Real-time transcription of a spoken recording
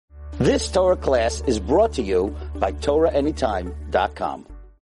This Torah class is brought to you by TorahAnytime.com.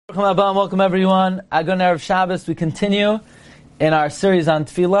 Welcome everyone. Agon Erev Shabbos. We continue in our series on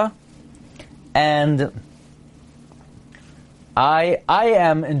Tefillah, and I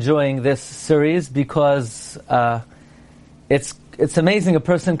am enjoying this series because it's amazing a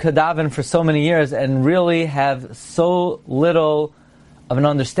person could daven for so many years and really have so little of an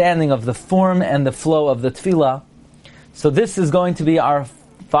understanding of the form and the flow of the Tefillah. So this is going to be our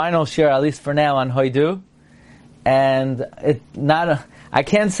final share, at least for now, on Hoidu. And I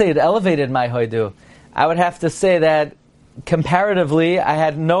can't say it elevated my Hoidu. I would have to say that comparatively, I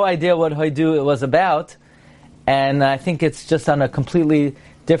had no idea what Hoidu it was about, and I think it's just on a completely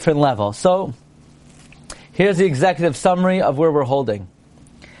different level. So, here's the executive summary of where we're holding.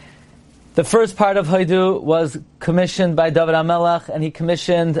 The first part of Hoidu was commissioned by David HaMelech, and he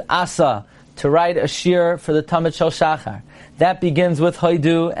commissioned Asa to write a shir for the Tamid Shel Shachar. That begins with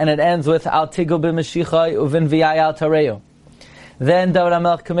Hoidu, and it ends with Al Tigu b'Mashichai uvin v'yai al Tareu. Then David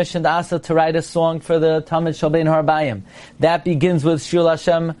HaMelech commissioned Asa to write a song for the Tamid Shel Bein Harbayim. That begins with Shir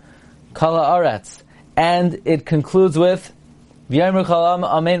Hashem Kol Haaretz, and it concludes with V'yamru Kol Ha'am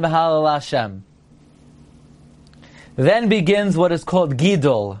Amen v'Halal Hashem. Then begins what is called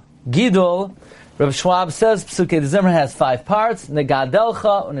Gidul. Gidul, Rav Schwab says, Psukei Zimra has 5 parts: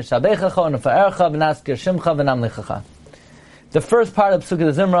 Negadelcha, Uneshabechacha, Unefa'ercha, V'naskir Shimcha, V'namlichacha. The first part of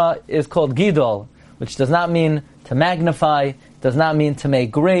Psukei Zimra is called Gidul, which does not mean to magnify, does not mean to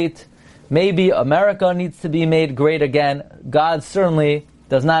make great. Maybe America needs to be made great again. God certainly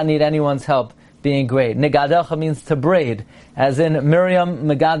does not need anyone's help being great. Negadelcha means to braid, as in Miriam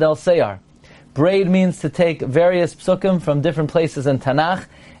Megadel Seyar. Braid means to take various psukim from different places in Tanakh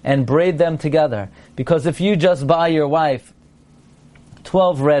and braid them together. Because if you just buy your wife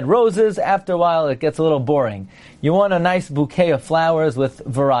 12 red roses, after a while it gets a little boring. You want a nice bouquet of flowers with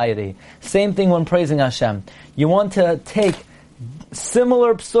variety. Same thing when praising Hashem. You want to take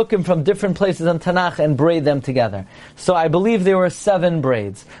similar psukim from different places in Tanakh and braid them together. So I believe there were 7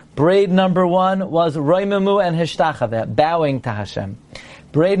 braids. Braid number 1 was Roimemu and Hishtachaveh, bowing to Hashem.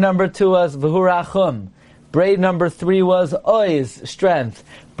 Braid number 2 was V'hurachum. Braid number 3 was Oiz, strength.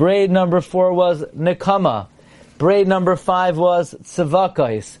 Braid number 4 was Nekama. Braid number 5 was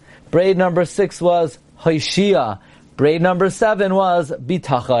Tzavakais. Braid number 6 was Hoshia. Braid number 7 was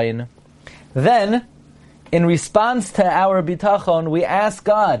Bitachain. Then, in response to our Bitachon, we ask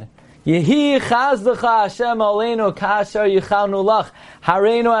God, Yehi chazdecha Hashem aleinu kasher yichanu lach.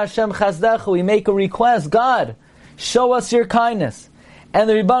 Hareinu Hashem chazdecha. We make a request. God, show us your kindness. And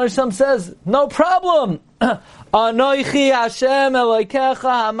the Rebbeinu Shem says, no problem. Anoichi Hashem Elokecha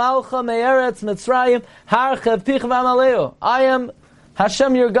Hamalcha Me'eretz Mitzrayim Harchev Picha V'Amaleu. I am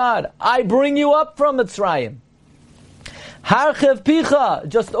Hashem your God. I bring you up from Mitzrayim. Harchev Picha,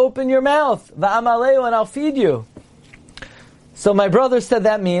 just open your mouth. V'Amaleu, and I'll feed you. So my brother said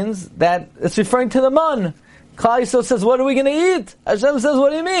that means that it's referring to the man. Klal Yisrael says, what are we going to eat? Hashem says, what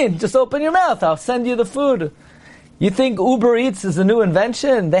do you mean? Just open your mouth. I'll send you the food. You think Uber Eats is a new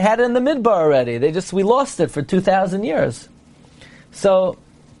invention? They had it in the Midbar already. We lost it for 2,000 years. So,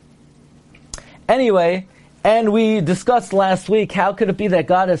 anyway, and we discussed last week, how could it be that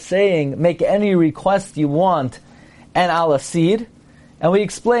God is saying, make any request you want, and I'll accede? And we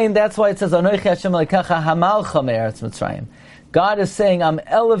explained that's why it says, Anochi Hashem Elokecha Hamalcha Me'eretz Mitzrayim. God is saying, I'm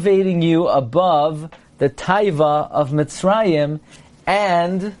elevating you above the taiva of Mitzrayim,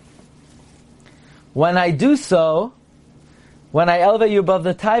 and when I do so, when I elevate you above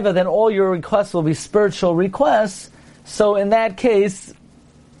the taiva, then all your requests will be spiritual requests. So in that case,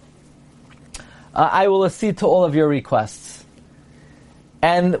 I will accede to all of your requests.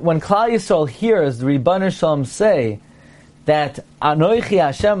 And when Klal Yisrael hears the Rebbeinu Shalom say that Anoichi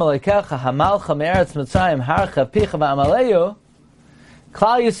Hashem Elokecha Hamalcha Me'eretz Mitzrayim Harcha Picha V'Amaleu,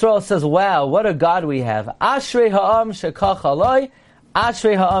 Klal Yisrael says, wow, what a God we have. Ashrei ha'am shekach aloi,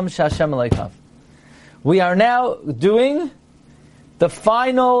 Ashrei ha'am she'Hashem Elokav. We are now doing the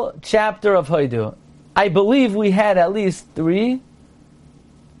final chapter of Hoidu. I believe we had at least 3.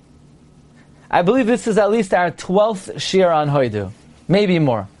 I believe this is at least our 12th shir on Hoidu. Maybe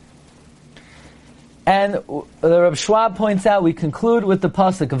more. And the Reb Schwab points out, we conclude with the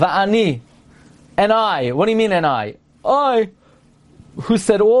pasuk, Va'ani, and I. What do you mean, and I? I, who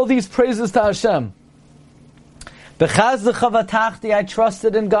said all these praises to Hashem. B'chazdecha v'tachti, I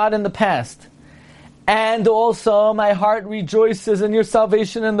trusted in God in the past. And also my heart rejoices in your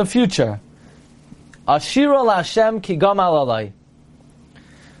salvation in the future. Ashira l'Hashem ki gamal alai.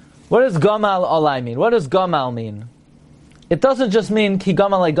 What does gamal alai mean? What does gamal mean? It doesn't just mean ki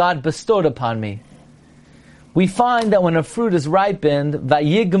gamal alai, God bestowed upon me. we find that when a fruit is ripened,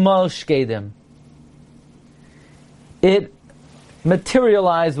 vayigmal shkedim, it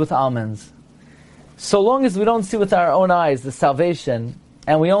materialized with almonds. So long as we don't see with our own eyes the salvation,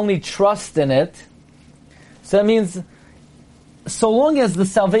 and we only trust in it, so that means, so long as the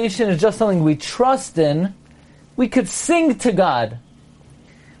salvation is just something we trust in, we could sing to God.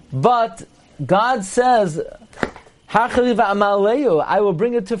 But God says, I will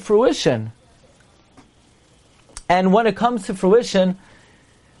bring it to fruition. And when it comes to fruition,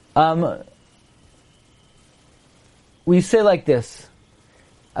 we say like this,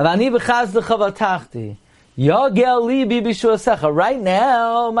 right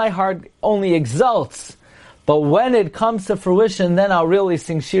now my heart only exults, but when it comes to fruition, then I'll really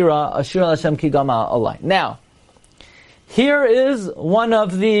sing Shira, Ashir Hashem Ki Gama Alai. Now, here is one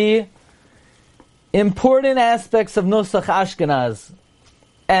of the important aspects of Nusach Ashkenaz,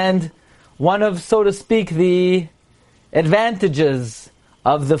 and one of, so to speak, the advantages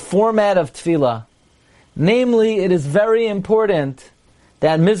of the format of Tefillah. Namely, it is very important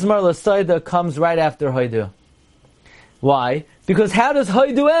that Mizmar L'Soida comes right after Hoidu. Why? Because how does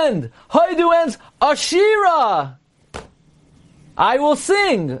Hoidu end? Hoidu ends Ashira! I will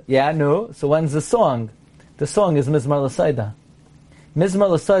sing! Yeah, no. So when's the song? The song is Mizmar L'Soida. Mizmar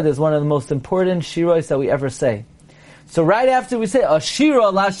L'Soida is one of the most important shiros that we ever say. So right after we say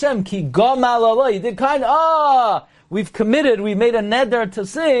Ashira L'Hashem Ki Gamal Alai, you did we've committed, we made a neder to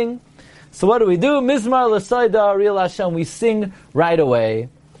sing. So what do? Mizmar L'Soida Real Hashem, we sing right away.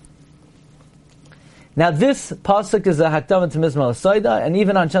 Now this pasuk is a hakdama to Mizmar L'Soida, and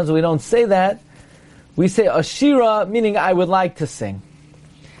even on chance we don't say that, we say Ashira, meaning I would like to sing.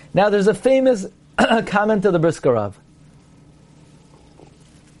 Now there's a famous comment of the Brisker Rav,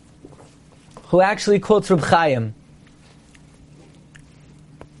 who actually quotes Reb Chaim.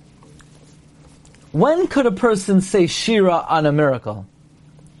 When could a person say Shira on a miracle?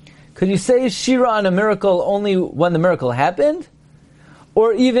 Could you say Shira on a miracle only when the miracle happened?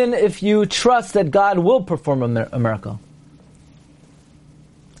 Or even if you trust that God will perform a miracle?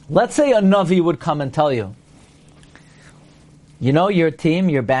 Let's say a Navi would come and tell you, you know your team,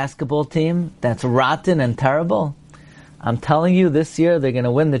 your basketball team, that's rotten and terrible? I'm telling you, this year they're going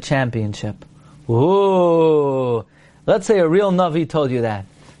to win the championship. Ooh! Let's say a real Navi told you that.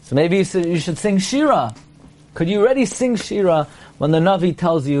 So maybe you should sing Shira. Could you already sing Shira when the Navi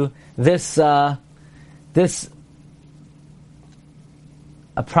tells you this a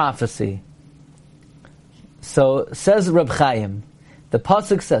prophecy? So says Reb Chaim, the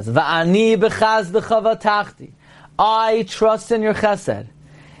pasuk says, "Va'ani b'chazdecha v'tachti." I trust in your chesed.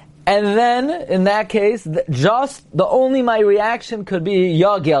 And then, in that case, just the only my reaction could be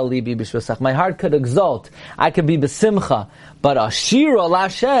Yagel libi b'shvasach. My heart could exult. I could be b'simcha. But Ashira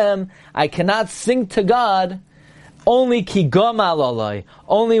L'Hashem, I cannot sing to God only ki gamal alai,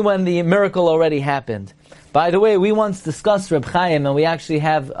 only when the miracle already happened. By the way, we once discussed Reb Chaim, and we actually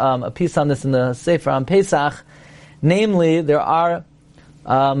have a piece on this in the Sefer on Pesach. Namely, there are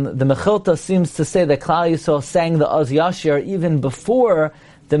the Mechilta seems to say that Klal Yisrael sang the Az Yashir even before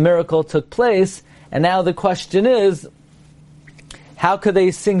the miracle took place, and now the question is, how could they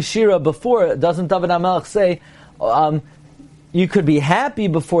sing Shira before? Doesn't David HaMelech say, you could be happy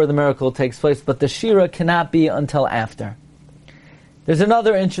before the miracle takes place, but the Shira cannot be until after? There's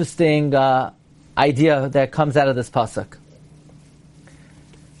another interesting idea that comes out of this pasuk.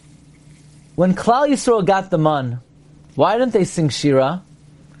 When Klal Yisrael got the man, why didn't they sing Shira?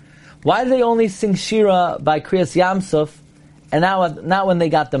 Why did they only sing Shira by Kriyas Yamsuf, and not when they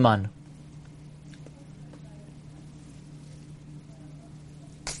got the man?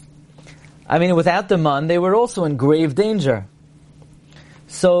 I mean, without the man, they were also in grave danger.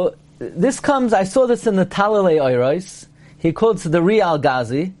 So this comes, I saw this in the Talalei Oiros. He quotes the Ri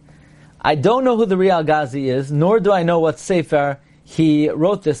Al-Ghazi. I don't know who the Ri Al-Ghazi is, nor do I know what Sefer he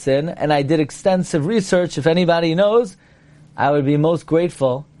wrote this in, and I did extensive research. If anybody knows, I would be most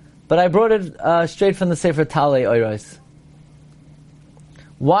grateful. But I brought it straight from the Sefer Talalei Oiros.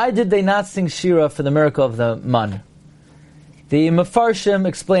 Why did they not sing Shira for the miracle of the man? The Mefarshim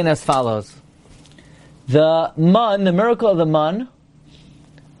explain as follows. The man, the miracle of the man,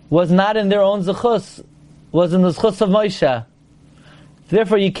 was not in their own zechus, was in the zechus of Moshe.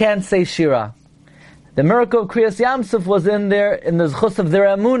 Therefore you can't say Shira. The miracle of Kriyas Yamsuf was in the zechus of their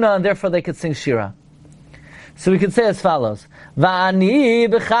emunah, and therefore they could sing Shira. So we could say as follows. Va'ani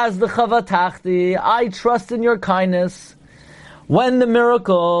b'chazdecha v'tachti, I trust in your kindness. When the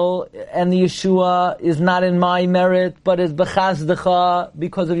miracle and the Yeshua is not in my merit, but is b'chazdecha,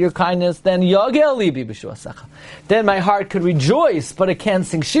 because of your kindness, then yagel libi b'shuasecha. Then my heart could rejoice, but it can't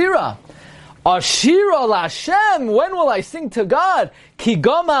sing Shira. Ashira Lashem, when will I sing to God? Ki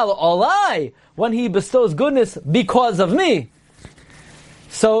gomal olai, when He bestows goodness because of me.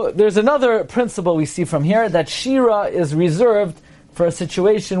 So there's another principle we see from here, that Shira is reserved for a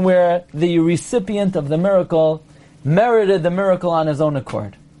situation where the recipient of the miracle merited the miracle on his own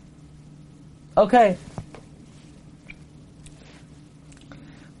accord. Okay.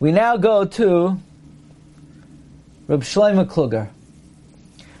 We now go to Reb Shlomo Kluger.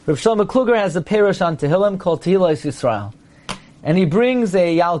 Reb Shlomo Kluger has a perush on Tehillim called Tehillas Yisrael. And he brings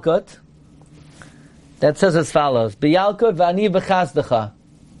a Yalkut that says as follows, B'Yalkut v'ani b'chazdecha,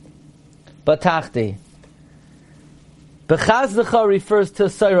 b'tachti. B'chazdecha refers to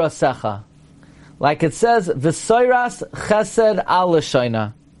Soirasecha. Like it says, V'soiras chesed al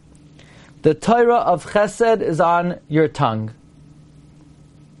l'shoina. The Torah of chesed is on your tongue.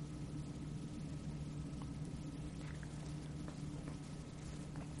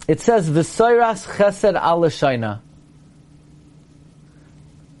 It says, V'soiras chesed al l'shoina.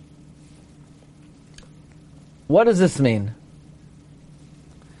 What does this mean?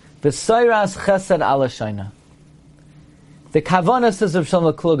 V'soiras chesed al l'shoina. The kavanah, says Reb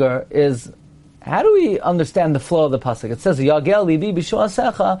Shlomo Kluger, is, how do we understand the flow of the pasuk? It says, Yagel libi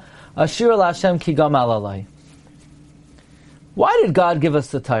b'shuasecha ashir l'Hashem ki gamal alai. Why did God give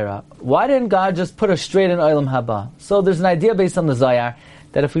us the Torah? Why didn't God just put us straight in Olam Haba? So there's an idea based on the Zohar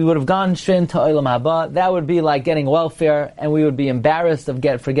that if we would have gone straight into Olam Haba, that would be like getting welfare, and we would be embarrassed for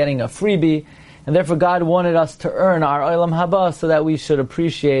getting a freebie, and therefore God wanted us to earn our Olam Haba so that we should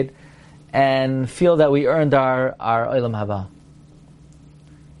appreciate and feel that we earned our Olam Haba.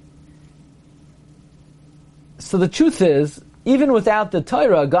 So the truth is, even without the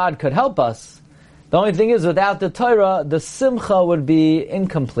Torah, God could help us. The only thing is, without the Torah, the Simcha would be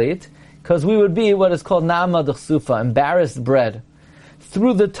incomplete, because we would be what is called Na'ama d'chsufa, embarrassed bread.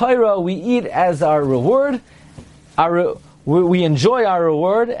 Through the Torah, we eat as our reward, we enjoy our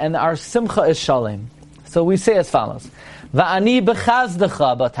reward, and our Simcha is Shalem. So we say as follows, Va'ani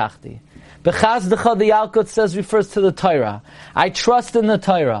b'chazdecha b'tachti. B'chazdecha, the Yalkut says, refers to the Torah. I trust in the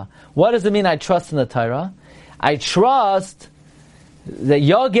Torah. What does it mean, I trust in the Torah? I trust that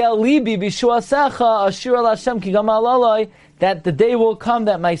Yagel libi b'shuasecha ashir l'Hashem ki gamal alai, that the day will come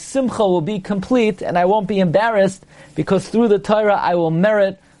that my simcha will be complete and I won't be embarrassed, because through the Torah I will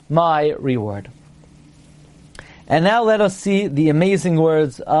merit my reward. And now let us see the amazing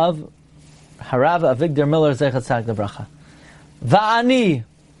words of Harav Avigdor Miller Zeichat Tzaddik Lebracha. Va'ani.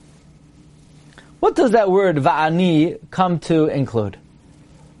 What does that word va'ani come to include?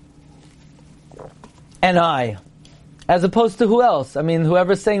 And I. As opposed to who else? I mean,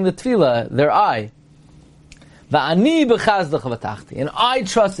 whoever's saying the tefillah, they're I. Va'ani b'chazdecha v'tachti. And I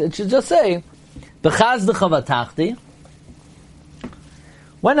trust, it should just say, b'chazdecha v'tachti.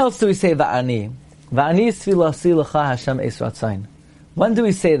 When else do we say va'ani? Va'ani tefillasi l'cha Hashem eis ratzain. When do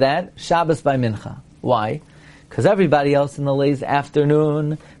we say that? Shabbos by mincha. Why? Because everybody else in the late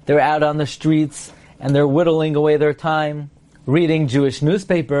afternoon, they're out on the streets, and they're whittling away their time, reading Jewish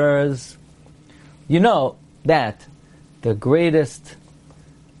newspapers. You know that the greatest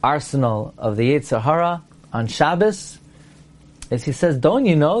arsenal of the Yetzer Hara on Shabbos is, he says, don't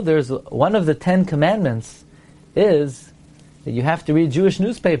you know, there's one of the 10 commandments is that you have to read Jewish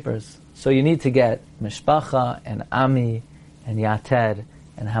newspapers. So you need to get Mishpacha and Ami and Yated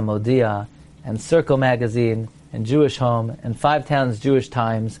and Hamodia and Circle Magazine and Jewish Home and Five Towns Jewish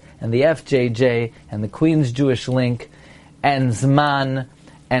Times and the FJJ and the Queen's Jewish Link and Zman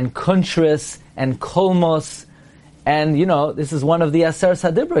and Kuntris and Kolmos. And, you know, this is one of the Aser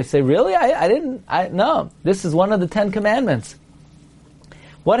Sadibra. You say, really? No. This is one of the 10 commandments.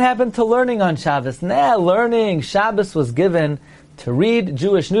 What happened to learning on Shabbos? Learning. Shabbos was given to read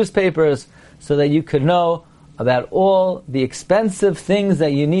Jewish newspapers so that you could know about all the expensive things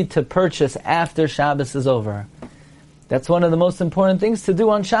that you need to purchase after Shabbos is over. That's one of the most important things to do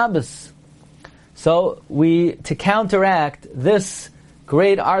on Shabbos. So to counteract this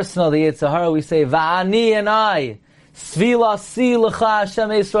great arsenal of the Yetzer Hara, we say, Va'ani and I, Svilasi l'cha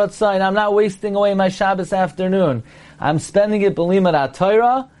Hashem eis ratzain. I'm not wasting away my Shabbos afternoon. I'm spending it b'limud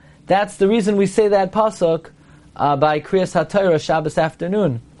HaTorah. That's the reason we say that pasuk by Kriyas HaTorah Shabbos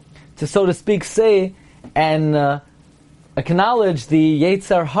afternoon. To, so to speak, say and acknowledge the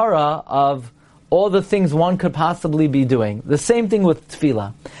Yetzer Hara of all the things one could possibly be doing. The same thing with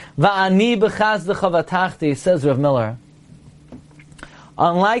tefillah. Va'ani b'chazdecha v'tachti, says Rav Miller.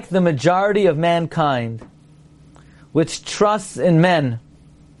 Unlike the majority of mankind, which trusts in men,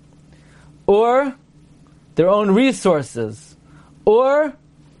 or their own resources, or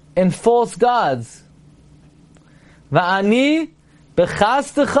in false gods, Va'ani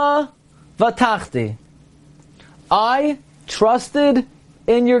b'chazdecha Vatachti. I trusted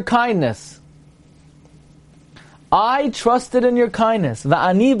in your kindness. I trusted in your kindness.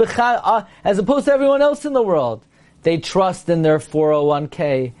 Va'ani b'cha, as opposed to everyone else in the world. They trust in their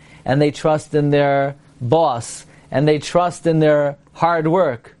 401k, and they trust in their boss, and they trust in their hard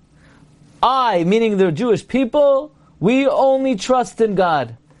work. I, meaning the Jewish people, we only trust in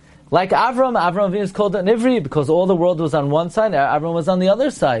God. Like Avram Avinu is called an Ivri because all the world was on one side, Avram was on the other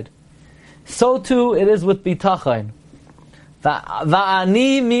side. So too it is with Bitachon.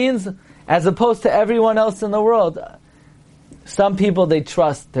 Va'ani means, as opposed to everyone else in the world, some people they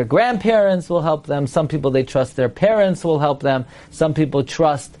trust their grandparents will help them, some people they trust their parents will help them, some people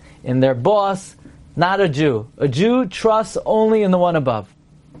trust in their boss. Not a Jew. A Jew trusts only in the one above.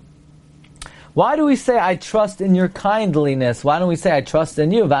 Why do we say, I trust in your kindliness? Why don't we say, I trust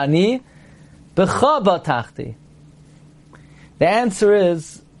in you? Va'ani b'cha batachti. The answer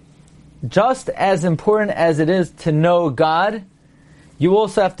is, just as important as it is to know God, you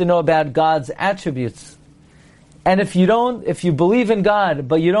also have to know about God's attributes. And if you believe in God,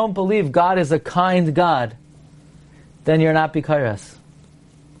 but you don't believe God is a kind God, then you're not bikaras.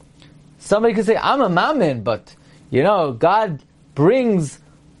 Somebody could say, I'm a mammon, but, God brings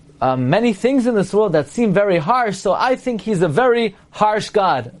many things in this world that seem very harsh, so I think He's a very harsh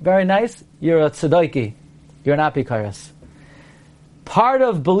God. Very nice. You're a tzedaki. You're not bikaras. Part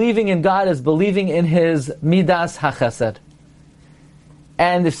of believing in God is believing in His midas hachesed.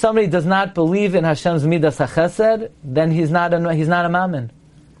 And if somebody does not believe in Hashem's midas hachesed, then he's not a mammon.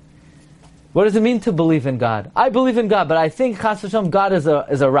 What does it mean to believe in God? I believe in God, but I think Chas Hashem, God is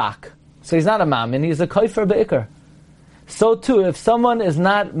a rock. So he's not a mammon, he's a kofer be'ikr. So too, if someone is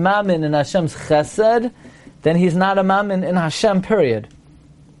not mammon in Hashem's chesed, then he's not a mammon in Hashem, period.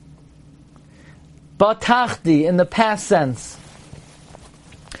 Batachdi, in the past sense.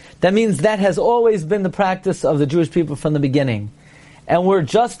 That means that has always been the practice of the Jewish people from the beginning. And we're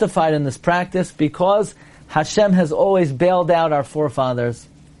justified in this practice because Hashem has always bailed out our forefathers.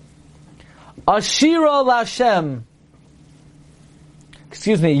 Ashira Lashem.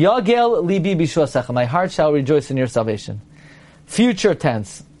 Yagel libi b'shuasecha. My heart shall rejoice in your salvation. Future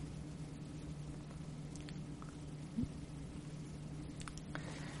tense.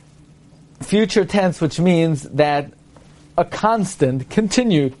 Future tense, which means that a constant,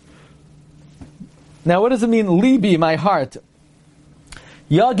 continued. Now what does it mean, libi, my heart?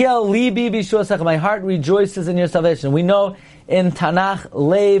 Yagel libi b'shuasecha. My heart rejoices in your salvation. We know in Tanakh,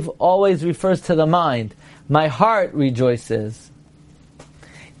 Lev always refers to the mind. My heart rejoices.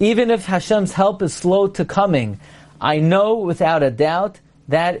 Even if Hashem's help is slow to coming, I know without a doubt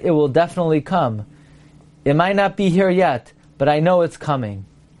that it will definitely come. It might not be here yet, but I know it's coming.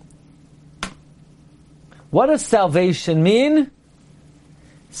 What does salvation mean?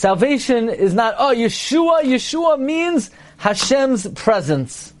 Salvation is not, Yeshua. Yeshua means Hashem's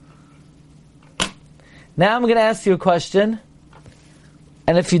presence. Now I'm going to ask you a question,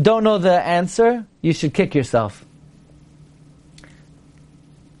 and if you don't know the answer, you should kick yourself.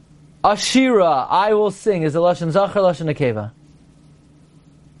 Ashira, I will sing, is a Lashon Zachar, Lashon Nekeva?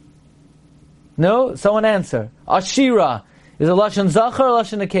 No? Someone answer. Ashira, is a Lashon Zachar,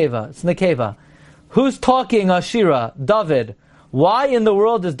 Lashon Nekeva? It's Nekeva. Who's talking Ashira? David. Why in the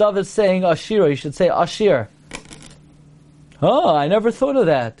world is David saying Ashira? You should say Ashir. Oh, I never thought of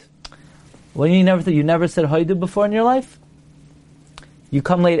that. When you never said Haidu before in your life? You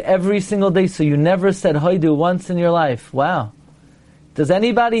come late every single day, so you never said Haidu once in your life. Wow. Does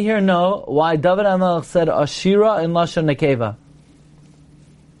anybody here know why David HaMelech said Ashira in Lashon Nekeva?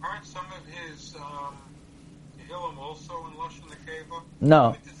 Aren't some of his Tehillim also in Lashon Nekeva?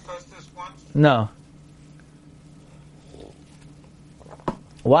 No. Did we discuss this once? No.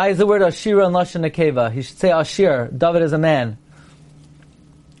 Why is the word Ashira in Lashon Nekeva? He should say Ashir. David is a man.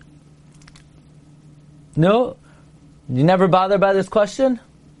 No? You never bothered by this question?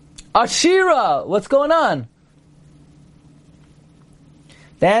 Ashira! What's going on?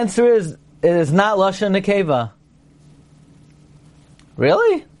 The answer is, it is not Lashon Nekeva.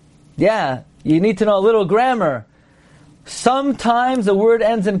 Really? Yeah, you need to know a little grammar. Sometimes a word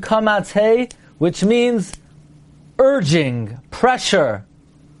ends in kamatz hey, which means urging, pressure.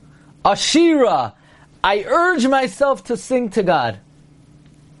 Ashira, I urge myself to sing to God.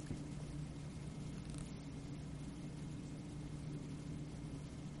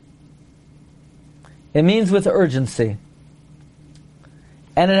 It means with urgency.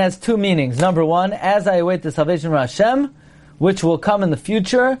 And it has two meanings. Number one, as I await the salvation of Hashem, which will come in the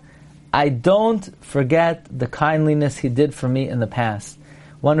future, I don't forget the kindliness He did for me in the past.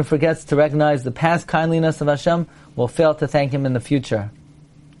 One who forgets to recognize the past kindliness of Hashem will fail to thank Him in the future.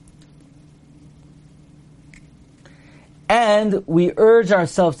 And we urge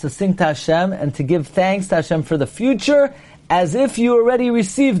ourselves to sing to Hashem and to give thanks to Hashem for the future as if you already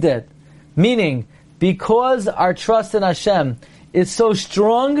received it. Meaning, because our trust in Hashem is so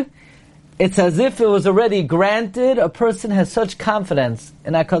strong, it's as if it was already granted. A person has such confidence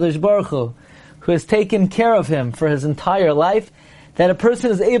in HaKadosh Baruch Hu, who has taken care of him for his entire life, that a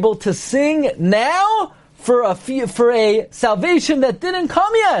person is able to sing now for a salvation that didn't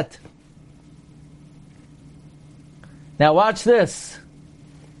come yet. Now watch this.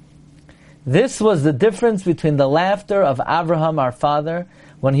 This was the difference between the laughter of Abraham, our father,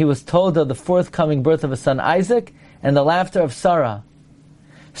 when he was told of the forthcoming birth of his son Isaac, and the laughter of Sarah.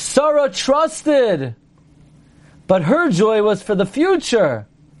 Sarah trusted, but her joy was for the future.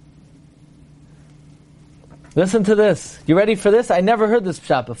 Listen to this. You ready for this? I never heard this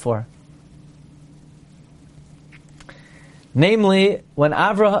pshat before. Namely, when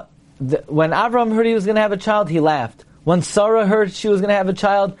Abraham heard he was going to have a child, he laughed. When Sarah heard she was going to have a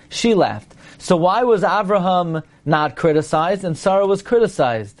child, she laughed. So why was Abraham not criticized and Sarah was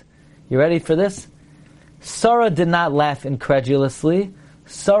criticized? You ready for this? Sarah did not laugh incredulously.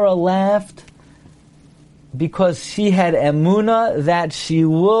 Sarah laughed because she had emunah that she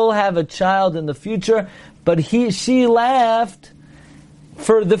will have a child in the future, but she laughed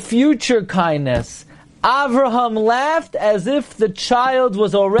for the future kindness. Abraham laughed as if the child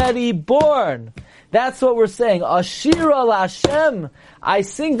was already born. That's what we're saying. Ashira l'Hashem. I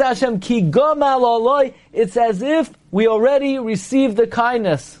sing to Hashem, ki gomal oloi. It's as if we already received the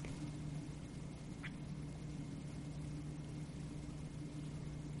kindness.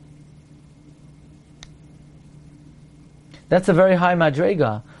 That's a very high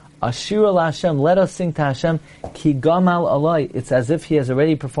madrega. Ashira l'Hashem. Let us sing to Hashem, ki gomal oloi. It's as if He has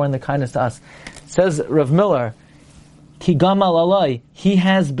already performed the kindness to us. Says Rav Miller, Ki gamal alai, He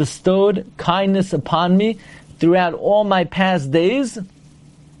has bestowed kindness upon me throughout all my past days,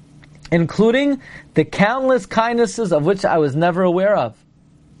 including the countless kindnesses of which I was never aware of.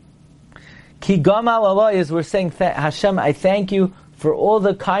 Ki gamal alai is we're saying, Hashem, I thank you for all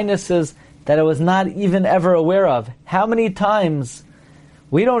the kindnesses that I was not even ever aware of. How many times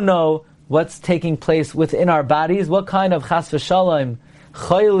we don't know what's taking place within our bodies, what kind of chas v'shalom,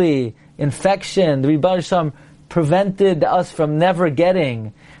 chayli, infection, the Rebbe Shalom prevented us from never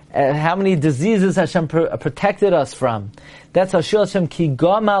getting, how many diseases Hashem protected us from. That's Ashir Hashem, ki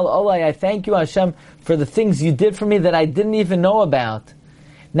gamal olai. I thank you, Hashem, for the things you did for me that I didn't even know about.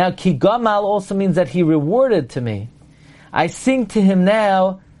 Now, ki gamal also means that He rewarded to me. I sing to Him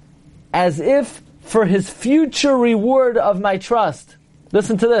now as if for His future reward of my trust.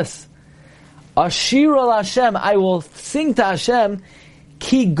 Listen to this. Ashir al Hashem, I will sing to Hashem,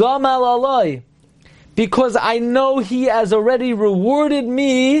 ki gamal olai. Because I know He has already rewarded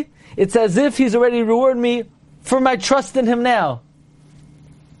me. It's as if He's already rewarded me for my trust in Him now.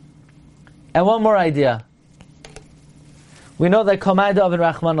 And one more idea. We know that Komayda Avid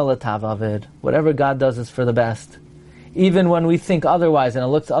Rachman Latav Avid. Whatever God does is for the best. Even when we think otherwise and it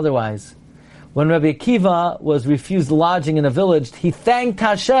looks otherwise. When Rabbi Akiva was refused lodging in a village, he thanked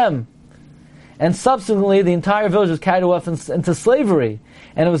Hashem. And subsequently, the entire village was carried away into slavery.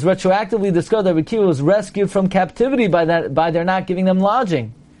 And it was retroactively discovered that Rabbi Akiva was rescued from captivity by their not giving them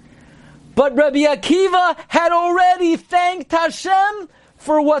lodging. But Rabbi Akiva had already thanked Hashem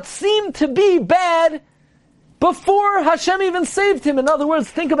for what seemed to be bad before Hashem even saved him. In other words,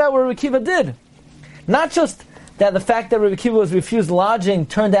 think about what Rabbi Akiva did. Not just that the fact that Rabbi Akiva was refused lodging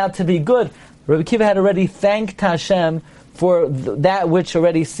turned out to be good. Rabbi Akiva had already thanked Hashem for that which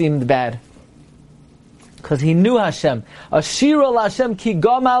already seemed bad. Because he knew Hashem. Ashira l'Hashem ki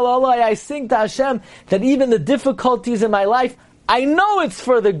gamal olai. I sing to Hashem that even the difficulties in my life, I know it's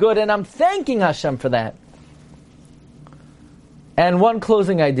for the good, and I'm thanking Hashem for that. And one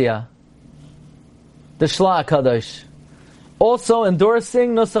closing idea. The Shla HaKadosh. Also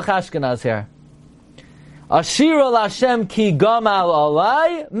endorsing Nusach Ashkenaz here. Ashira l'Hashem ki gamal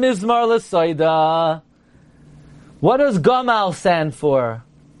olai mizmar l'soida. What does gamal stand for?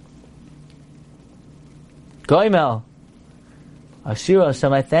 Goimel. Ashira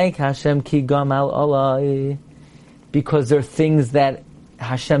Hashem, I thank Hashem ki gamal olai. Because there are things that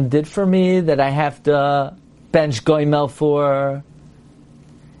Hashem did for me that I have to bench Goimel for.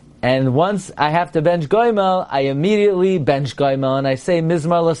 And once I have to bench Goimel, I immediately bench Goimel and I say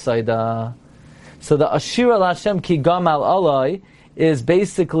Mizmar l'Soida. So the Ashira l'Hashem ki gamal olai is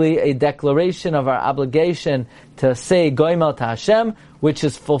basically a declaration of our obligation to say Goimel to Hashem, which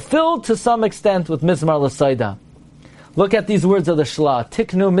is fulfilled to some extent with Mizmar l'Soida. Look at these words of the Shla.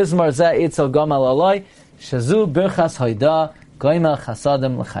 Tiknu Mizmar zeh etzel gamal olai, shazu birchas hoida, goimel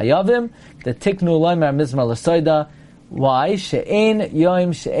chasadim l'chayavim. The Tiknu loimer Mizmar l'Soida. Why? She'ein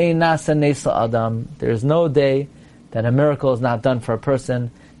yoim she'ein nasa nesa adam. There's no day that a miracle is not done for a person.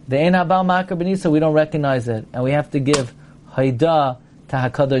 Ve'ein habal makar b'nisa, we don't recognize it. And we have to give Haidah to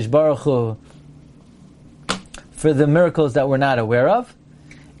HaKadosh Baruch Hu for the miracles that we're not aware of.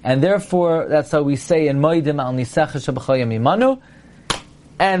 And therefore, that's how we say in Moedim al Nisecha Shabachayim Imanu.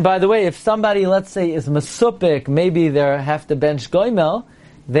 And by the way, if somebody, let's say, is Mesupik, maybe they have to bench Goimel,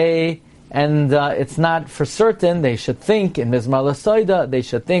 it's not for certain, they should think in Mizmar L'Soida, they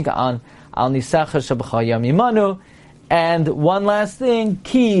should think on al Nisecha Shabachayim Imanu. And one last thing,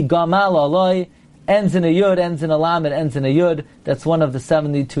 Ki Gamal Aloi, ends in a Yud, ends in a Lam, it ends in a Yud. That's one of the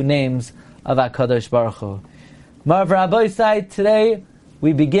 72 names of HaKadosh Baruch Hu. Marv Rabbi side, today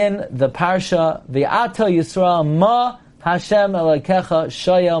we begin the Parsha, V'ata Yisrael Ma Hashem Elokecha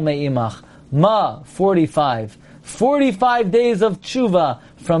Shoyel Me'imach. Ma, 45. 45 days of tshuva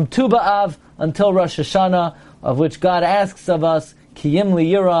from Tu B'Av until Rosh Hashanah, of which God asks of us, Kiyim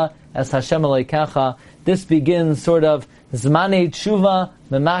Liyira, as Hashem Elokecha. This begins sort of Zmanei Tshuva,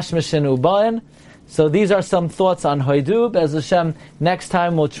 Memashmishin Ubayin. So these are some thoughts on Hoidub. As Hashem, next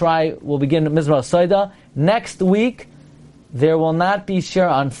time we'll begin Mizmar Soida. Next week, there will not be share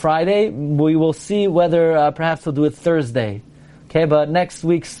on Friday. We will see whether perhaps we'll do it Thursday. Okay, but next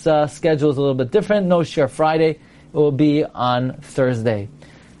week's schedule is a little bit different. No share Friday. It will be on Thursday.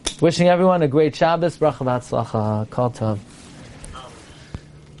 Wishing everyone a great Shabbos. Bracha v'atzlacha. Kol tov.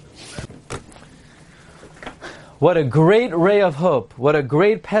 What a great ray of hope. What a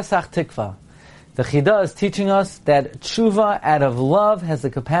great Pesach Tikva. The Chidah is teaching us that tshuva out of love has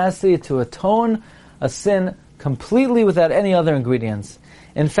the capacity to atone a sin completely without any other ingredients.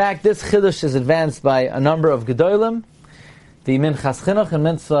 In fact, this Chiddush is advanced by a number of Gedolim. The Minchas Chinuch in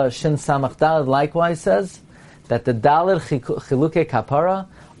Mitzvah Shin Samach Daled likewise says that the Daled Chiluke Kapara,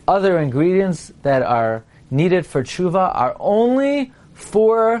 other ingredients that are needed for tshuva, are only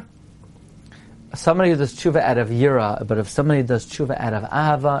for somebody who does tshuva out of yira, but if somebody does tshuva out of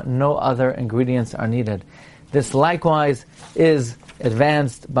ahava, no other ingredients are needed. This likewise is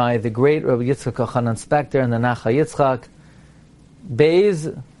advanced by the great Rabbi Yitzchak Elchanan Spector and the Nacha Yitzchak,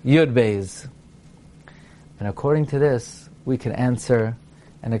 Beis, Yud Beis. And according to this, we can answer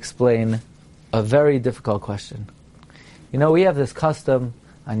and explain a very difficult question. You know, we have this custom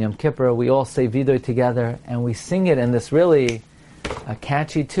on Yom Kippur, we all say Vidoy together, and we sing it in this really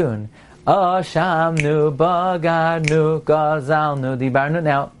catchy tune. Ashamnu, Bagarnu, Gazalnu, Dibarnu.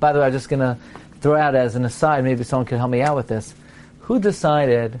 Now, by the way, I'm just going to throw out as an aside, maybe someone can help me out with this. Who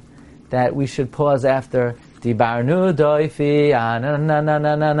decided that we should pause after Dibarnu Doifi?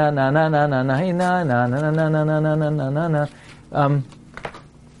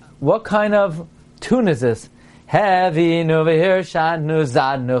 What kind of tune is this? Heavy nu v'hir shadnu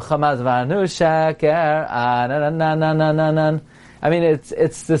zadnu chamazvanu sheker. I mean,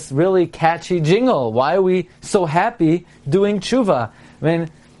 it's this really catchy jingle. Why are we so happy doing tshuva? I mean,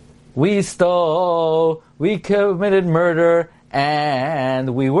 we stole, we committed murder,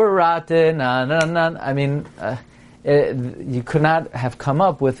 and we were rotten. I mean, you could not have come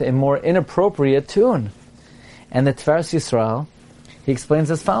up with a more inappropriate tune. And the Tiferes Yisrael, he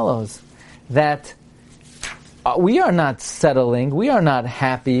explains as follows, that we are not settling, we are not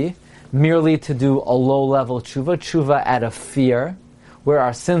happy merely to do a low-level tshuva out of fear, where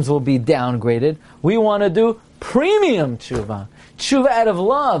our sins will be downgraded. We want to do premium tshuva out of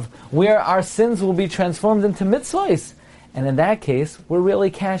love, where our sins will be transformed into mitzvahs. And in that case, we're really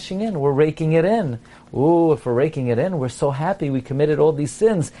cashing in, we're raking it in. Ooh, if we're raking it in, we're so happy we committed all these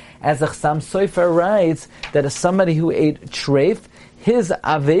sins. As Chassam Sofer writes, that as somebody who ate treif, his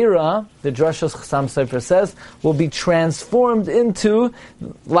Aveira, the Drashos Chassam Sofer says, will be transformed into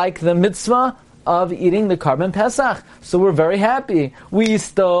like the mitzvah of eating the Karban Pesach. So we're very happy. We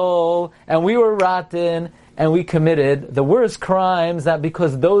stole, and we were rotten, and we committed the worst crimes, that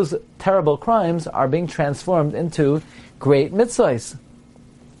because those terrible crimes are being transformed into great mitzvahs.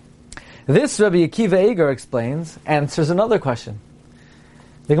 This Rabbi Akiva Eger explains, answers another question.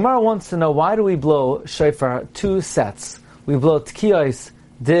 The Gemara wants to know, why do we blow shofar 2 sets? We blow Tkiyos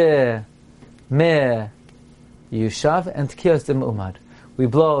de me Yushav and Tkiyos de Me'umad. We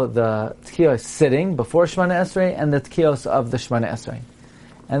blow the Tkiyos sitting before Shemana Esrei and the Tkiyos of the Shemana Esrei.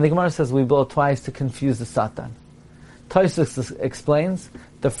 And the Gemara says we blow twice to confuse the Satan. Tosfos explains,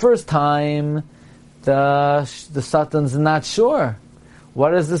 the first time the Satan's not sure.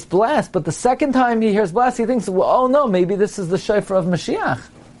 What is this blast? But the second time he hears blast, he thinks, well, oh no, maybe this is the shofar of Mashiach.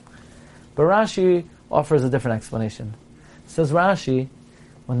 But Rashi offers a different explanation. Says Rashi,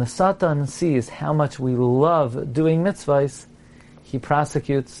 when the Satan sees how much we love doing mitzvahs, he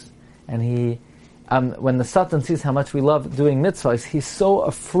prosecutes and he when the Satan sees how much we love doing mitzvahs, he's so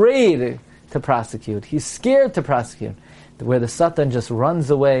afraid to prosecute. He's scared to prosecute, where the Satan just runs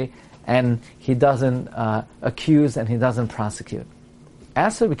away and he doesn't accuse and he doesn't prosecute.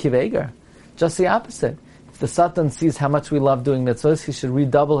 As for Akiva Eiger, just the opposite. If the Satan sees how much we love doing mitzvahs, he should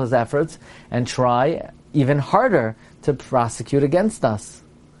redouble his efforts and try even harder to prosecute against us.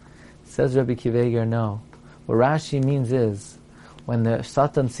 Says Rabbi Akiva Eiger, no. What Rashi means is, when the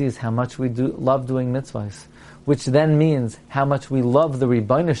Satan sees how much we love doing mitzvahs, which then means how much we love the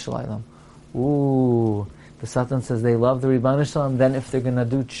Ribbono Shel Olam. Ooh, the Satan says they love the Ribbono Shel Olam, then if they're going to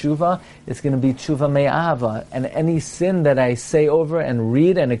do tshuva, it's going to be tshuva me'ava. And any sin that I say over and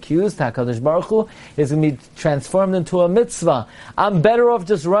read and accuse to HaKadosh Baruch Hu is going to be transformed into a mitzvah. I'm better off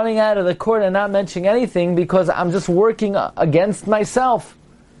just running out of the court and not mentioning anything because I'm just working against myself.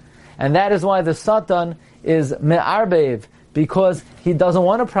 And that is why the Satan is me'arbev, because he doesn't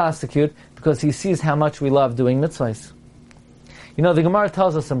want to prosecute, because he sees how much we love doing mitzvahs. You know, the Gemara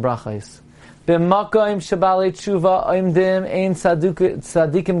tells us in Brachos, B'makom shebalei tshuva oimdim ein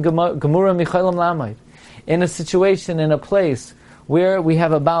tzadikim gemura micholam lamayid. In a situation, in a place where we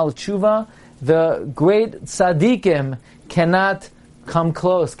have a Baal Tshuva, the great tzadikim cannot come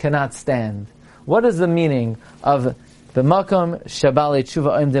close, cannot stand. What is the meaning of B'makom shebalei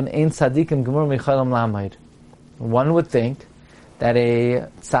tshuva oimdim ein tzadikim gemura micholam lamayid? One would think that a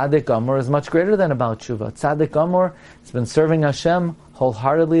tzaddik gamor is much greater than a Baal Tshuva. Tzaddik gamor has been serving Hashem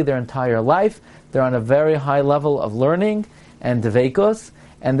wholeheartedly their entire life. They're on a very high level of learning and deveikos.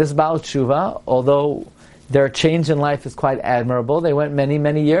 And this Baal Tshuva, although their change in life is quite admirable, they went many,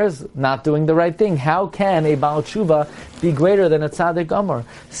 many years not doing the right thing. How can a Baal Tshuva be greater than a tzaddik gamor?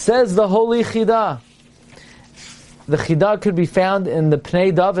 Says the Holy Chidah. The Chidah could be found in the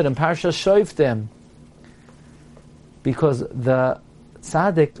Pnei David in Parshas Shoftim. Because the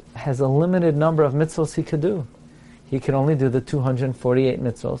tzaddik has a limited number of mitzvos he could do. He can only do the 248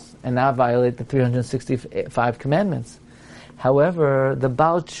 mitzvos and not violate the 365 commandments. However, the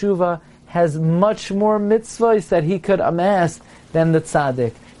Baal Tshuva has much more mitzvos that he could amass than the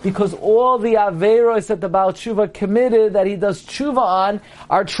tzaddik. Because all the aveiros that the Baal Tshuva committed, that he does tshuva on,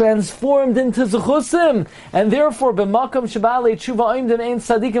 are transformed into zechusim. And therefore, b'makom shebalei tshuva oimdim ein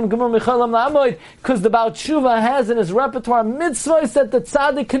tzadikim gemur micholam la'amoid, because the Baal Tshuva has in his repertoire mitzvahs that the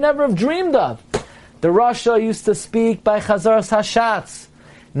tzaddik can never have dreamed of. The Rasha used to speak by chazaras hashatz.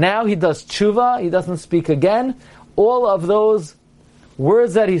 Now he does tshuva, he doesn't speak again. All of those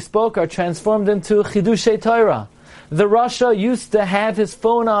words that he spoke are transformed into chidushei Torah. The Rasha used to have his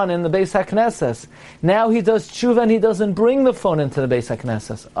phone on in the Beis HaKnesses. Now he does tshuva and he doesn't bring the phone into the Beis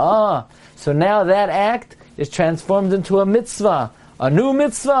HaKnesses. So now that act is transformed into a mitzvah. A new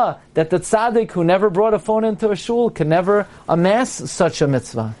mitzvah that the tzaddik who never brought a phone into a shul can never amass such a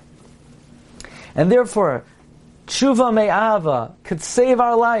mitzvah. And therefore, tshuva me'ava could save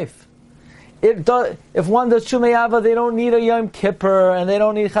our life. If one does tshuva me'ava, they don't need a Yom Kippur and they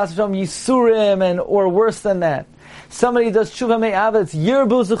don't need chas v'shalom yisurim or worse than that. Somebody does tshuva me'ava, it's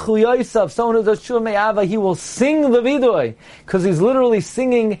yirbu zechu yosav. Someone who does tshuva me'ava, he will sing the vidui, because he's literally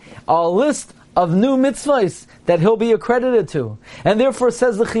singing a list of new mitzvahs that he'll be accredited to. And therefore,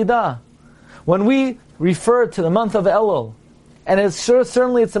 says the Chidah, when we refer to the month of Elul, and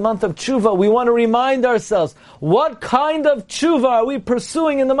certainly it's a month of tshuva, we want to remind ourselves, what kind of tshuva are we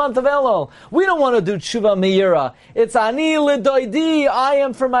pursuing in the month of Elul? We don't want to do tshuva meira. It's ani lidoidi, I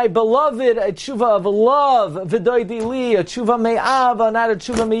am for my beloved, a tshuva of love, vidoidi li, a tshuva me'ava, not a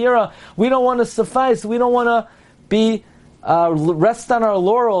tshuva meira. We don't want to suffice, we don't want to be rest on our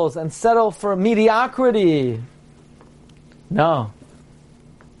laurels and settle for mediocrity. No.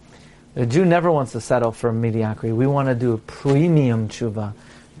 The Jew never wants to settle for mediocrity. We want to do premium tshuva,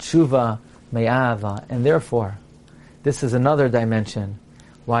 tshuva me'ava. And therefore, this is another dimension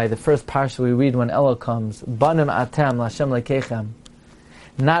why the first parsha we read when Elul comes, Banim atem l'Hashem lekechem.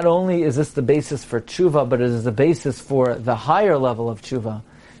 Not only is this the basis for tshuva, but it is the basis for the higher level of tshuva,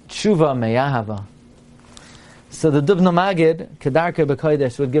 tshuva me'ahava. So the Dubno Magid, Kedarke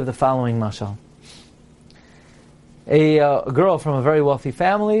B'Kodesh, would give the following mashal. A girl from a very wealthy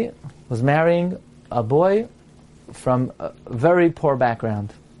family was marrying a boy from a very poor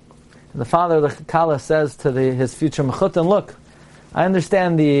background. And the father of the Kala says to his future mechutan, look, I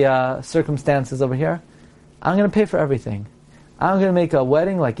understand the circumstances over here. I'm going to pay for everything. I'm going to make a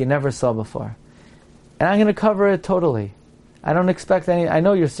wedding like you never saw before. And I'm going to cover it totally. I don't expect I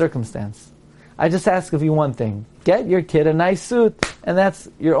know your circumstance. I just ask of you one thing. Get your kid a nice suit, and that's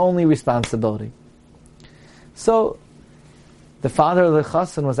your only responsibility. So, the father of the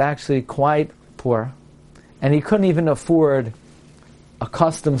chassan was actually quite poor, and he couldn't even afford a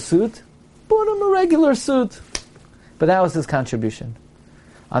custom suit. Bought him a regular suit. But that was his contribution.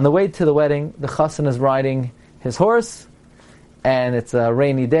 On the way to the wedding, the chassan is riding his horse, and it's a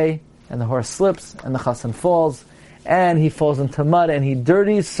rainy day, and the horse slips, and the chassan falls, and he falls into mud, and he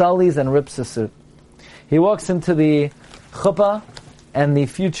dirties, sullies, and rips his suit. He walks into the chuppah, and the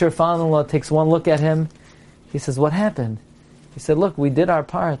future father-in-law takes one look at him. He says, "What happened?" He said, "Look, we did our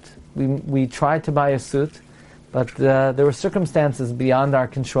part. We tried to buy a suit, but there were circumstances beyond our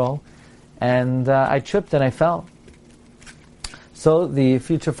control, and I tripped and I fell." So the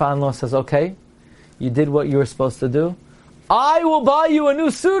future father-in-law says, "Okay, you did what you were supposed to do. I will buy you a new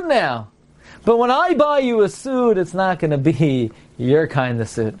suit now. But when I buy you a suit, it's not going to be your kind of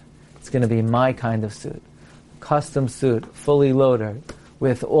suit. It's going to be my kind of suit. Custom suit, fully loaded,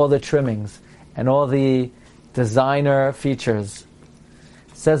 with all the trimmings and all the designer features."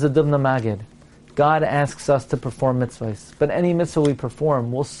 Says the Dubna Magid, God asks us to perform mitzvahs, but any mitzvah we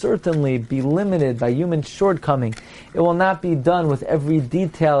perform will certainly be limited by human shortcoming. It will not be done with every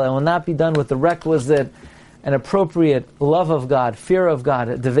detail. It will not be done with the requisite and appropriate love of God, fear of God,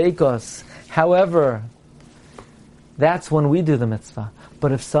 deveikos. However, that's when we do the mitzvah.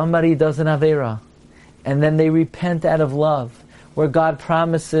 But if somebody does an avera, and then they repent out of love, where God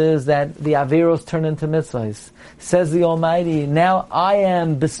promises that the averos turn into mitzvahs, says the Almighty, now I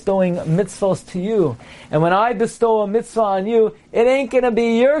am bestowing mitzvahs to you. And when I bestow a mitzvah on you, it ain't going to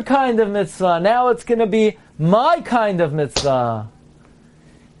be your kind of mitzvah. Now it's going to be my kind of mitzvah.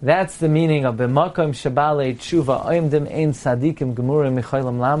 That's the meaning of b'makom shebalei tshuva oimdim ein sadikim gemurim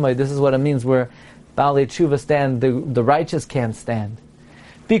michaylam lamay. This is what it means where balei tshuva stand, the righteous can't stand.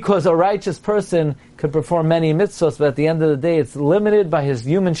 Because a righteous person could perform many mitzvahs, but at the end of the day it's limited by his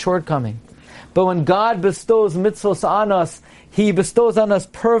human shortcoming. But when God bestows mitzvahs on us, He bestows on us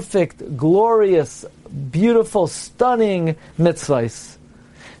perfect, glorious, beautiful, stunning mitzvahs.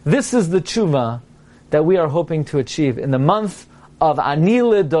 This is the tshuva that we are hoping to achieve in the month of Ani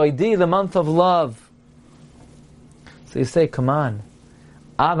L'Doidi, the month of love. So you say, come on,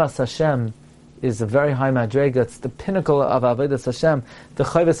 Avas Hashem is a very high madrega. It's the pinnacle of Avodas Hashem. The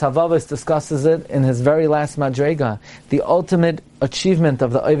Chovos HaLevavos discusses it in his very last madrega, the ultimate achievement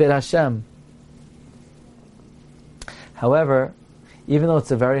of the Oved Hashem. However, even though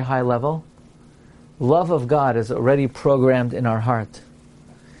it's a very high level, love of God is already programmed in our heart.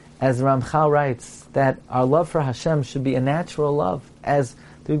 As Ramchal writes, that our love for Hashem should be a natural love, as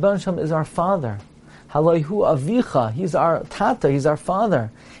the Rebbeinu Shalom is our father. Haloihu avicha, he's our tata, he's our father.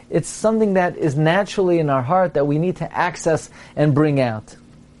 It's something that is naturally in our heart that we need to access and bring out.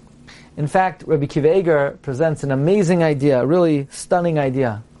 In fact, Rabbi Akiva Eiger presents an amazing idea, a really stunning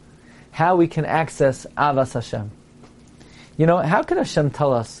idea, how we can access Avas Hashem. You know, how can Hashem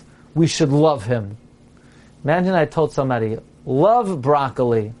tell us we should love Him? Imagine I told somebody, love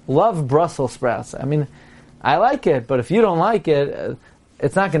broccoli, love Brussels sprouts. I mean, I like it, but if you don't like it,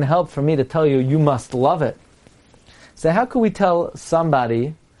 it's not going to help for me to tell you, you must love it. So how could we tell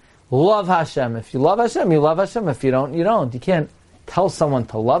somebody, love Hashem? If you love Hashem, you love Hashem. If you don't, you don't. You can't tell someone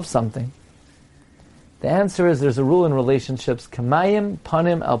to love something. The answer is there's a rule in relationships, Kamayim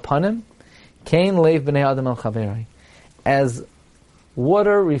panim el panim, kain leiv b'nei adam el chaverei. As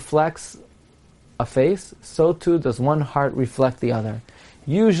water reflects a face, so too does one heart reflect the other.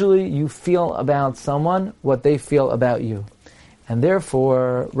 Usually you feel about someone what they feel about you. And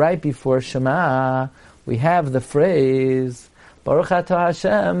therefore, right before Shema, we have the phrase, Baruch atah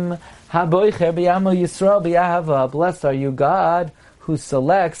Hashem, haboicher b'yamo Yisrael b'yahava. Blessed are you, God, who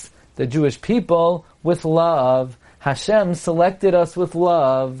selects the Jewish people with love. Hashem selected us with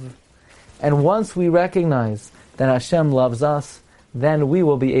love. And once we recognize that Hashem loves us, then we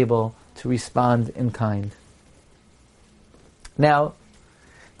will be able to respond in kind. Now,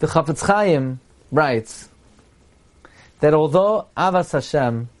 the Chafetz Chaim writes that although Avas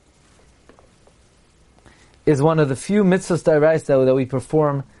Hashem is one of the few mitzvahs d'oraisa that we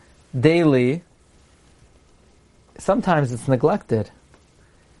perform daily, sometimes it's neglected.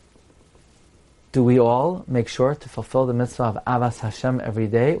 Do we all make sure to fulfill the mitzvah of Avas Hashem every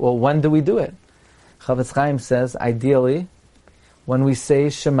day? Well, when do we do it? Chafetz Chaim says, ideally, when we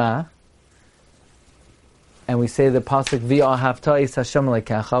say Shema, and we say the pasuk V'ahavta es Hashem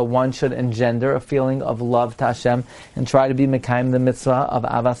lekecha, one should engender a feeling of love to Hashem and try to be mekayim the mitzvah of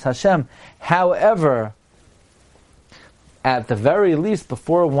Avas Hashem. However, at the very least,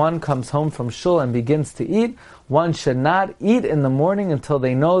 before one comes home from shul and begins to eat, one should not eat in the morning until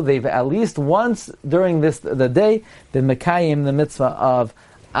they know they've at least once during the day been mekayim the mitzvah of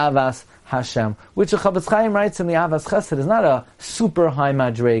Avas Hashem, which the Chafetz Chaim writes in the Avas Chesed is not a super high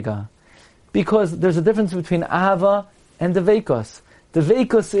madrega. Because there's a difference between Ahava and Deveikos.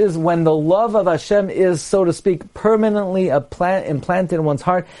 Dveikus is when the love of Hashem is, so to speak, permanently implanted in one's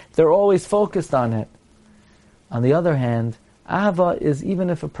heart. They're always focused on it. On the other hand, Ahava is even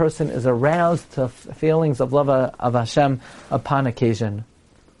if a person is aroused to feelings of love of Hashem upon occasion.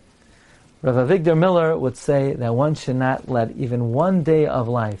 Rav Avigdor Miller would say that one should not let even one day of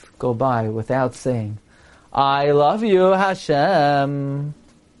life go by without saying, I love you, Hashem.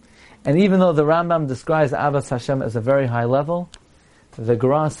 And even though the Rambam describes Avas Hashem as a very high level, the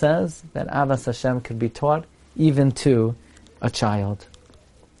Gra says that Avas Hashem could be taught even to a child.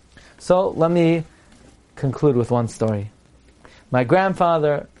 So let me conclude with one story. My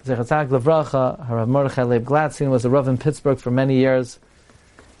grandfather, Zechatzak Levracha, Harav Mordechai Leib Gladstein, was a Rav in Pittsburgh for many years.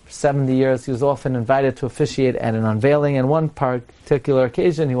 For 70 years, he was often invited to officiate at an unveiling. And one particular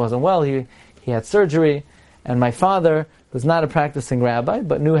occasion, he wasn't well, he had surgery, and my father, who was not a practicing rabbi,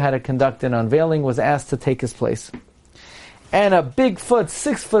 but knew how to conduct an unveiling, was asked to take his place. And a Bigfoot,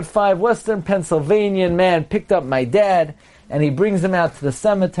 6'5", Western Pennsylvanian man picked up my dad, and he brings him out to the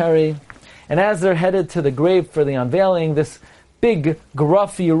cemetery. And as they're headed to the grave for the unveiling, this big,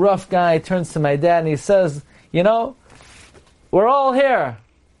 gruffy, rough guy turns to my dad and he says, you know, we're all here.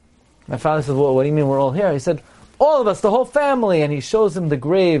 My father says, well, what do you mean we're all here? He said, all of us, the whole family. And he shows him the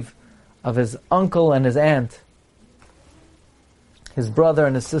grave of his uncle and his aunt, his brother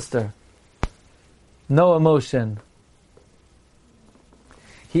and his sister. No emotion.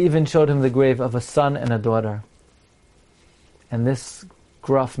 He even showed him the grave of a son and a daughter. And this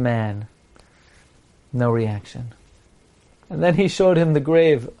gruff man, no reaction. And then he showed him the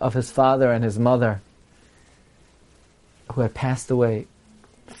grave of his father and his mother, who had passed away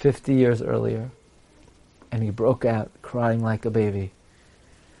 50 years earlier. And he broke out crying like a baby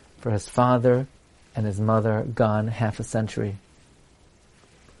for his father and his mother gone half a century.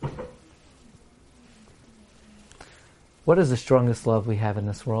 What is the strongest love we have in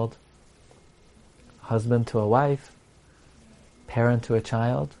this world? Husband to a wife? Parent to a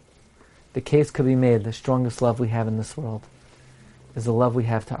child? The case could be made, the strongest love we have in this world is the love we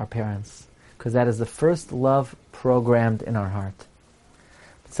have to our parents, because that is the first love programmed in our heart.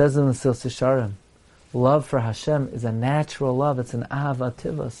 It says in the Silas Yesharim, love for Hashem is a natural love, it's an Ahava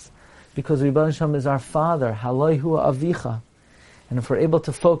Tivus, because Rebbeinu Hashem is our Father, Haloi Hu Avicha. And if we're able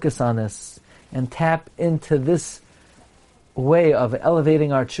to focus on this and tap into this way of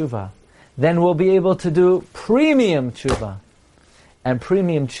elevating our tshuva, then we'll be able to do premium tshuva. And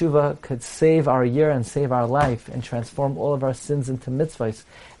premium tshuva could save our year and save our life and transform all of our sins into mitzvahs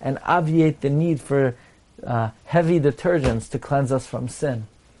and obviate the need for heavy detergents to cleanse us from sin.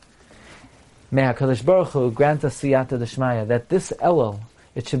 May HaKadosh Baruch Hu grant us siyata d'shmaya that this Elul,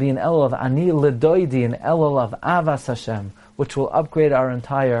 it should be an Elul of Ani L'doidi, an Elul of Avas Hashem, which will upgrade our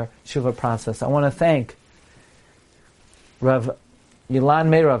entire tshuva process. I want to thank Rav Yilan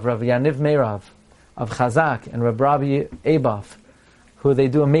Meirav, Rav Yaniv Meirav of Chazak, and Rav Rabbi Eibov, who they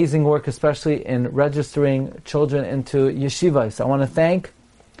do amazing work, especially in registering children into yeshivas. I want to thank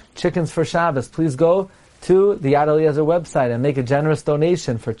Chickens for Shabbos. Please go to the Yad Eliezer website and make a generous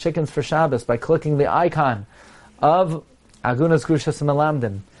donation for Chickens for Shabbos by clicking the icon of Agunas Grushas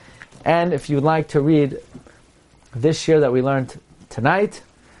Melamdim. And if you'd like to read this year that we learned tonight,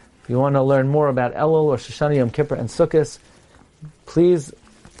 if you want to learn more about Elul or Shoshana, Yom Kippur, and Sukkot, please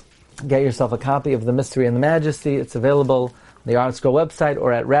get yourself a copy of The Mystery and the Majesty. It's available on the ArtScroll website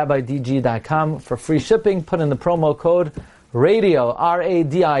or at rabbidg.com for free shipping. Put in the promo code RADIO,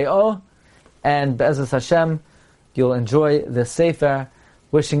 R-A-D-I-O, and Be'ezus Hashem, you'll enjoy the Sefer.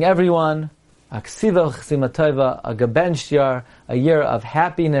 Wishing everyone a Ksiva Chsima Tova, a Geben Shiyar, a year of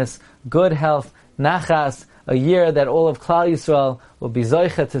happiness, good health, nachas, a year that all of Klal Yisrael will be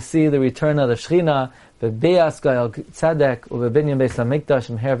zoicha to see the return of the Shechina, Be'be'as Gayal Tzadek, U'be'binyan Beis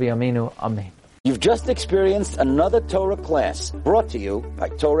HaMikdash, M'her v'yameinu, Amen. You've just experienced another Torah class brought to you by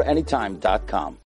TorahAnytime.com.